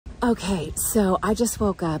Okay, so I just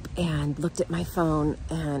woke up and looked at my phone,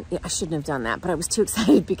 and I shouldn't have done that, but I was too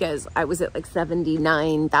excited because I was at like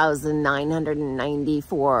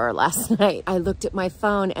 79,994 last night. I looked at my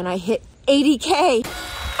phone and I hit 80K.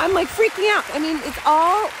 I'm like freaking out. I mean, it's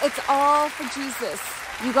all for Jesus.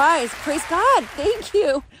 You guys, praise God. Thank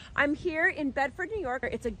you. I'm here in Bedford, New York.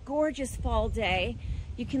 It's a gorgeous fall day.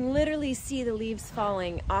 You can literally see the leaves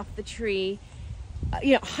falling off the tree.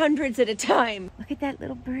 You know, hundreds at a time. Look at that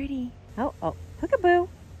little birdie. Oh, peekaboo,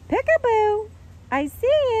 peekaboo. I see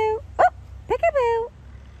you. Oh, peekaboo,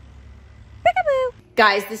 peekaboo.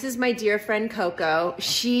 Guys, this is my dear friend Coco.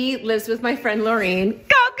 She lives with my friend Lorraine.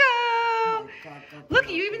 Coco! Look,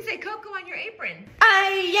 you even say Coco on your apron.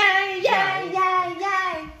 Ay, ay, ay, ay,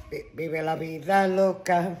 ay. Vive la vida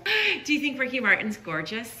loca. Do you think Ricky Martin's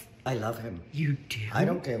gorgeous? I love him. You do? I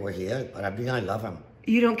don't care what he is, but I love him.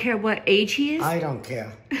 You don't care what age he is? I don't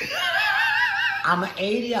care. I'm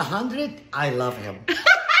 80, 100. I love him.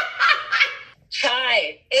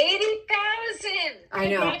 Chai, 80,000. I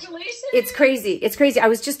know. Congratulations. It's crazy. It's crazy. I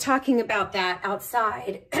was just talking about that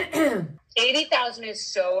outside. 80,000 is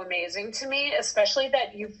so amazing to me, especially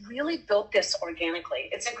that you've really built this organically.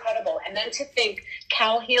 It's incredible. And then to think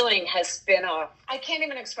Cal Healing has spin off. I can't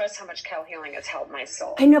even express how much Cal Healing has helped my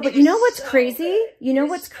soul. I know, but you know what's crazy? You know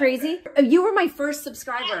what's crazy? You were my first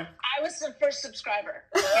subscriber. I was the first subscriber.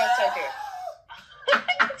 Yes, I do.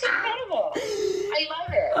 It's incredible. I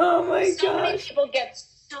love it. Oh my gosh. So many people get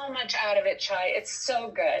so much out of it, Chai. It's so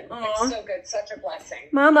good. Aww. It's so good. Such a blessing.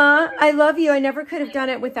 Mama, I love you. I never could have done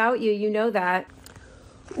it without you. You know that.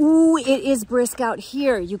 Ooh, it is brisk out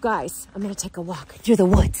here, you guys. I'm going to take a walk through the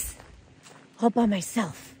woods all by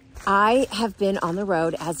myself. I have been on the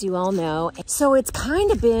road, as you all know. So it's kind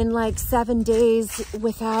of been like 7 days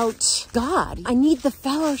without God. I need the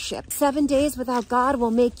fellowship. 7 days without God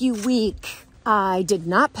will make you weak. I did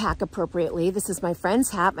not pack appropriately. This is my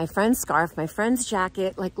friend's hat, my friend's scarf, my friend's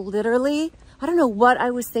jacket. Like literally, I don't know what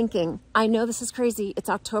I was thinking. I know this is crazy. It's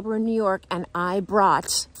October in New York and I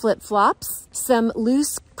brought flip-flops, some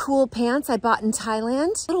loose, cool pants I bought in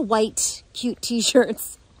Thailand, little white, cute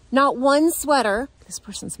t-shirts, not one sweater. This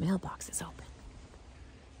person's mailbox is open.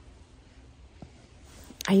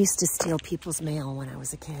 I used to steal people's mail when I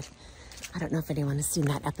was a kid. I don't know if anyone has seen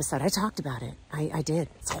that episode. I talked about it. I did.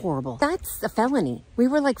 It's horrible. That's a felony. We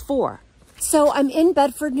were like 4. So I'm in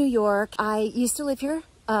Bedford, New York. I used to live here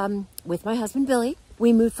with my husband, Billy.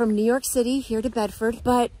 We moved from New York City here to Bedford,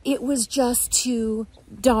 but it was just too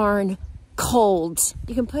darn cold.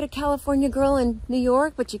 You can put a California girl in New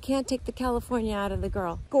York, but you can't take the California out of the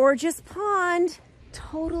girl. Gorgeous pond.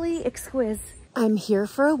 Totally exquisite. I'm here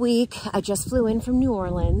for a week. I just flew in from New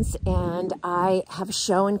Orleans and I have a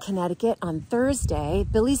show in Connecticut on Thursday.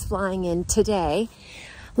 Billy's flying in today.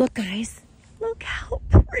 Look, guys, look how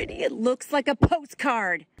pretty it looks, like a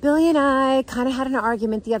postcard. Billy and I kind of had an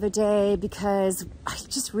argument the other day because I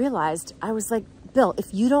just realized, I was like, Bill,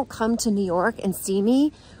 if you don't come to New York and see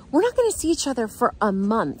me, we're not going to see each other for a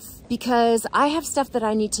month because I have stuff that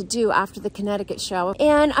I need to do after the Connecticut show.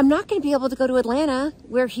 And I'm not going to be able to go to Atlanta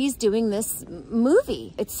where he's doing this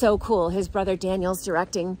movie. It's so cool. His brother Daniel's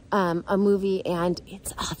directing a movie and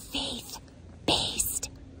it's a faith-based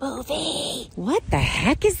movie. What the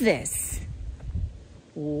heck is this?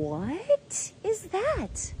 What is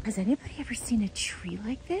that? Has anybody ever seen a tree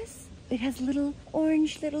like this? It has little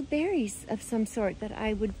orange little berries of some sort that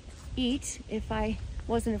I would eat if I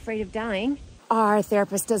wasn't afraid of dying. Our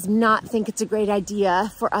therapist does not think it's a great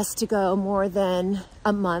idea for us to go more than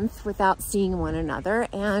a month without seeing one another,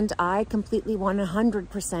 and I completely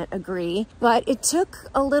 100% agree. But it took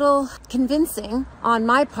a little convincing on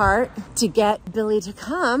my part to get Billy to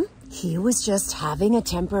come. He was just having a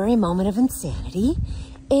temporary moment of insanity,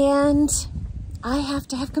 and I have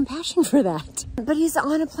to have compassion for that. But he's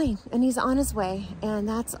on a plane and he's on his way, and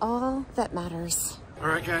that's all that matters. All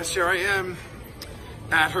right, guys, here I am.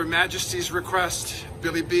 At Her Majesty's request,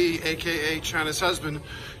 Billy B, aka China's husband,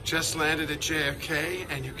 just landed at JFK,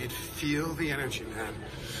 and you can feel the energy, man.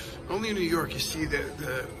 Only in New York, you see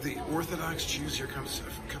the Orthodox Jews. Here comes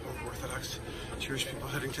a couple of Orthodox Jewish people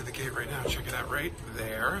heading to the gate right now. Check it out right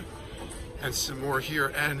there. And some more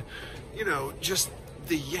here. And, you know, just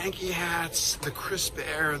the Yankee hats, the crisp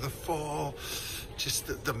air, the fall,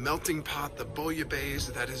 just the melting pot, the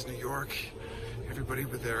bouillabaisse that is New York. Everybody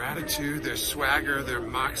with their attitude, their swagger, their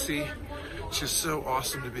moxie. It's just so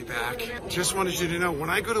awesome to be back. Just wanted you to know, when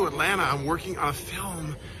I go to Atlanta, I'm working on a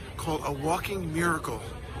film called A Walking Miracle.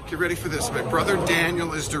 Get ready for this. My brother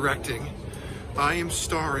Daniel is directing. I am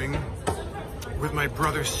starring with my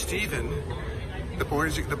brother Steven.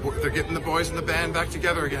 They're getting the boys in the band back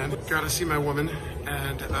together again. Gotta see my woman,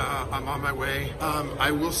 and I'm on my way.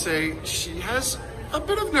 I will say she has a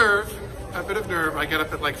bit of nerve. I got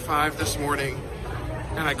up at like 5 this morning,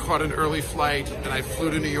 and I caught an early flight, and I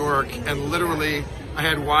flew to New York, and literally I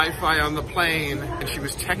had Wi-Fi on the plane, and she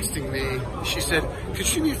was texting me. She said, could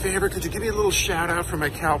you do me a favor? Could you give me a little shout out for my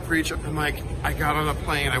calpreach? I'm like, I got on a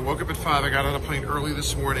plane. I woke up at 5. I got on a plane early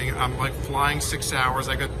this morning. I'm like flying 6 hours.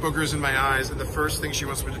 I got boogers in my eyes. And the first thing she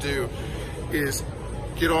wants me to do is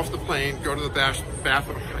get off the plane, go to the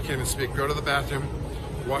bathroom. I can't even speak. Go to the bathroom,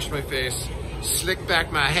 wash my face, slick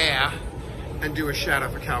back my hair, and do a shout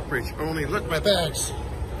out for calpreach. Only, look, my bags.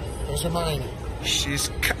 Those are mine. She's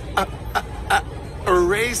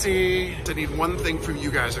crazy. I need one thing from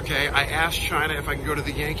you guys, okay? I asked China if I can go to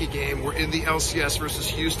the Yankee game. We're in the LCS versus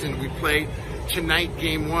Houston. We play tonight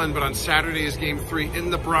game 1, but on Saturday is game 3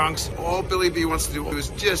 in the Bronx. All Billy B wants to do is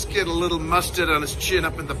just get a little mustard on his chin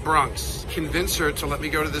up in the Bronx. Convince her to let me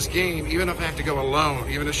go to this game, even if I have to go alone,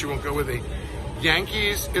 even if she won't go with me.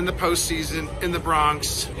 Yankees in the postseason in the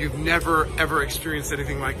Bronx. You've never, ever experienced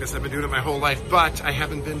anything like this. I've been doing it my whole life, but I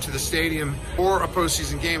haven't been to the stadium or a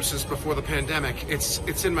postseason game since before the pandemic.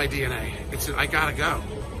 It's in my DNA. I gotta go.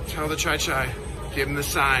 Tell the Chai, give him the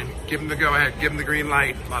sign, give him the go ahead, give him the green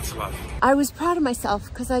light. Lots of love. I was proud of myself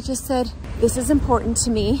because I just said, this is important to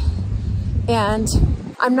me, and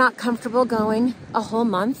I'm not comfortable going a whole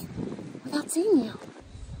month without seeing you.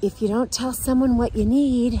 If you don't tell someone what you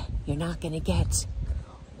need, you're not gonna get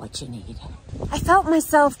what you need. I felt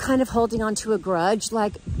myself kind of holding on to a grudge,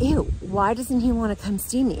 like, ew, why doesn't he wanna come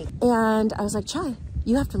see me? And I was like, Chai,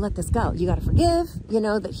 you have to let this go. You gotta forgive,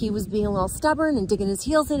 that he was being a little stubborn and digging his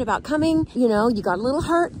heels in about coming. You got a little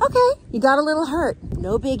hurt. Okay, you got a little hurt.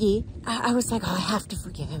 No biggie. I was like, oh, I have to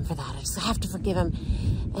forgive him for that. I just have to forgive him.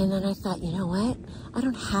 And then I thought, you know what? I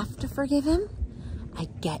don't have to forgive him. I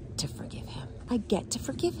get to forgive him. I get to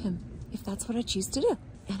forgive him if that's what I choose to do.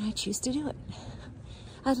 And I choose to do it.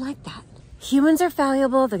 I like that. Humans are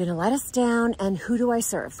fallible. They're going to let us down. And who do I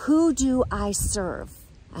serve? Who do I serve?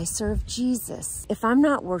 I serve Jesus. If I'm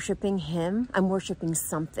not worshiping him, I'm worshiping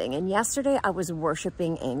something. And yesterday I was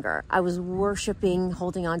worshiping anger. I was worshiping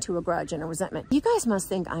holding on to a grudge and a resentment. You guys must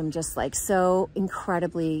think I'm just like so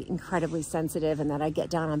incredibly sensitive and that I get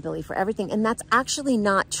down on Billy for everything. And that's actually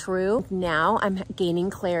not true. Now I'm gaining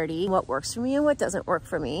clarity, what works for me and what doesn't work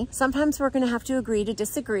for me. Sometimes we're gonna have to agree to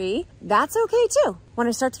disagree. That's okay too. When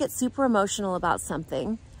I start to get super emotional about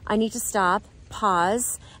something, I need to stop,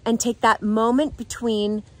 pause, and take that moment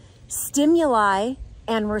between stimuli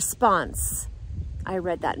and response. I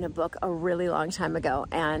read that in a book a really long time ago,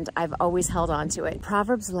 and I've always held on to it.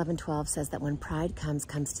 Proverbs 11:12 says that when pride comes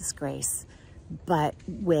disgrace, but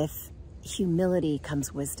with humility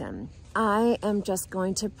comes wisdom. I am just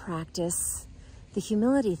going to practice the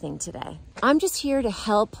humility thing today. I'm just here to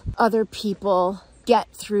help other people get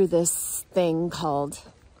through this thing called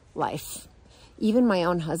life. Even my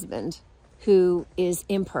own husband, who is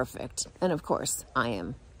imperfect. And of course, I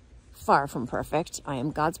am far from perfect. I am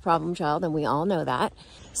God's problem child, and we all know that.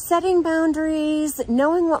 Setting boundaries,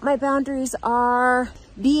 knowing what my boundaries are,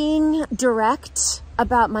 being direct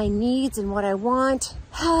about my needs and what I want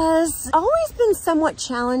has always been somewhat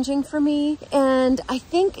challenging for me. And I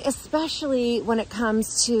think especially when it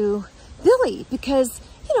comes to Billy, because,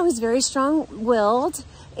 he's very strong-willed,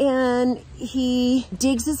 and he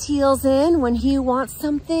digs his heels in when he wants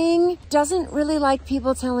something, doesn't really like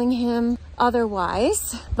people telling him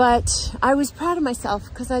otherwise. But I was proud of myself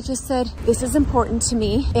because I just said, this is important to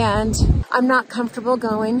me, and I'm not comfortable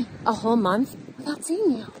going a whole month without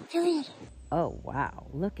seeing you, period. Oh, wow,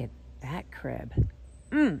 look at that crib.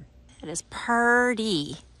 It is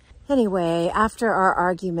purty. Anyway, after our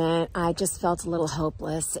argument, I just felt a little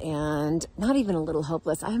hopeless, and not even a little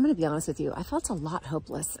hopeless. I'm going to be honest with you. I felt a lot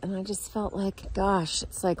hopeless, and I just felt like, gosh,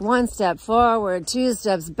 it's like 1 step forward, 2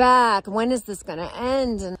 steps back. When is this going to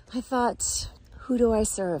end? And I thought, who do I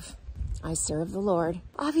serve? I serve the Lord.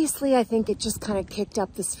 Obviously, I think it just kind of kicked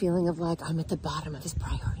up this feeling of like, I'm at the bottom of his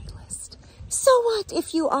priority list. So what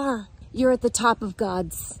if you are? You're at the top of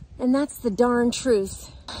God's. And that's the darn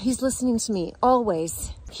truth. He's listening to me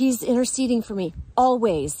always. He's interceding for me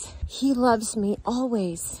always. He loves me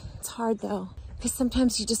always. It's hard though, because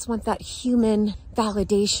sometimes you just want that human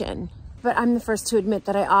validation. But I'm the first to admit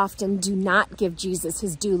that I often do not give Jesus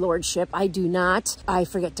his due lordship. I do not. I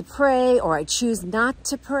forget to pray, or I choose not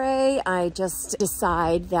to pray. I just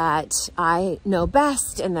decide that I know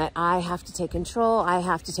best and that I have to take control. I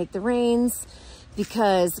have to take the reins.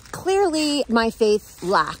 Because clearly my faith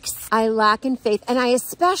lacks. I lack in faith, and I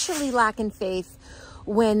especially lack in faith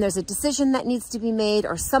when there's a decision that needs to be made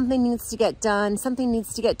or something needs to get done,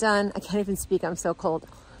 I can't even speak, I'm so cold.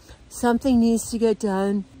 Something needs to get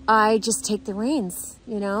done. I just take the reins,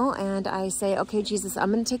 you know, and I say, okay, Jesus,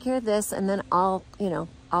 I'm going to take care of this, and then I'll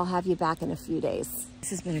have you back in a few days. This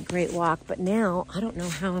has been a great walk, but now I don't know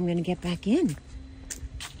how I'm going to get back in.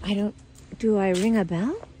 Do I ring a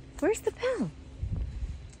bell? Where's the bell?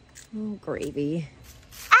 Oh, gravy.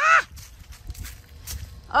 Ah!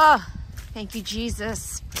 Oh, thank you,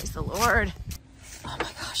 Jesus. Praise the Lord. Oh my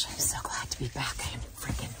gosh, I'm so glad to be back. I am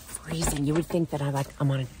freaking freezing. You would think that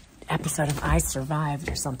I'm on an episode of I Survived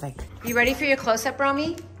or something. You ready for your close-up,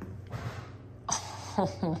 Romy?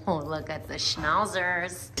 Oh, look at the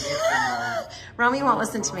schnauzers. Romy won't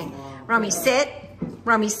listen to me. Romy, sit.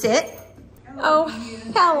 Romy, sit. Oh,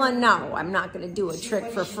 hell no. I'm not going to do a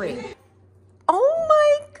trick for free. Oh,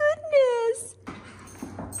 my goodness.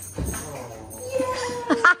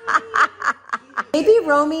 Yeah. Maybe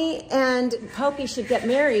Romy and Pokey should get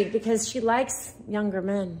married because she likes younger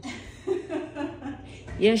men.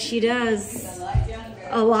 Yes, she does. A lot younger.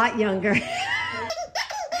 A lot younger.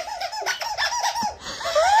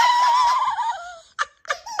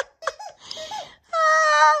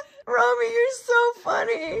 Romy, you're so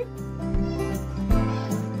funny.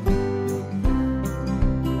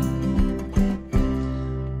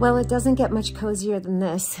 Well, it doesn't get much cozier than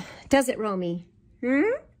this, does it, Romy?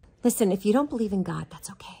 Listen, if you don't believe in God, that's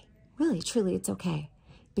okay. Really, truly, it's okay.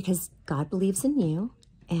 Because God believes in you,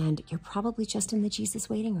 and you're probably just in the Jesus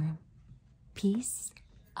waiting room. Peace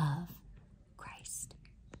of Christ.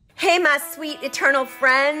 Hey, my sweet eternal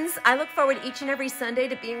friends. I look forward each and every Sunday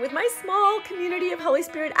to being with my small community of Holy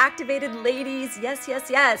Spirit activated ladies. Yes, yes,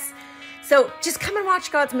 yes. So just come and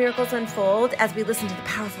watch God's miracles unfold as we listen to the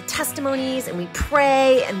powerful testimonies and we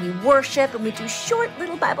pray and we worship and we do short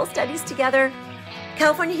little Bible studies together.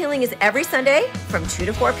 California Healing is every Sunday from 2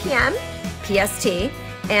 to 4 p.m. PST.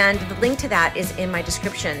 And the link to that is in my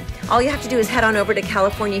description. All you have to do is head on over to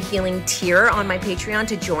California Healing tier on my Patreon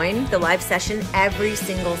to join the live session every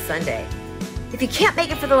single Sunday. If you can't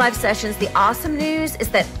make it for the live sessions, the awesome news is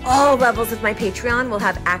that all levels of my Patreon will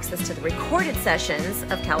have access to the recorded sessions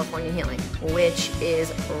of California Healing, which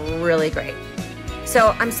is really great.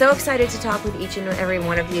 So I'm so excited to talk with each and every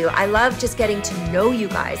one of you. I love just getting to know you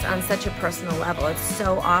guys on such a personal level. It's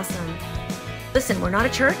so awesome. Listen, we're not a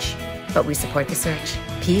church, but we support the search.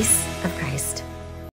 Peace of Christ.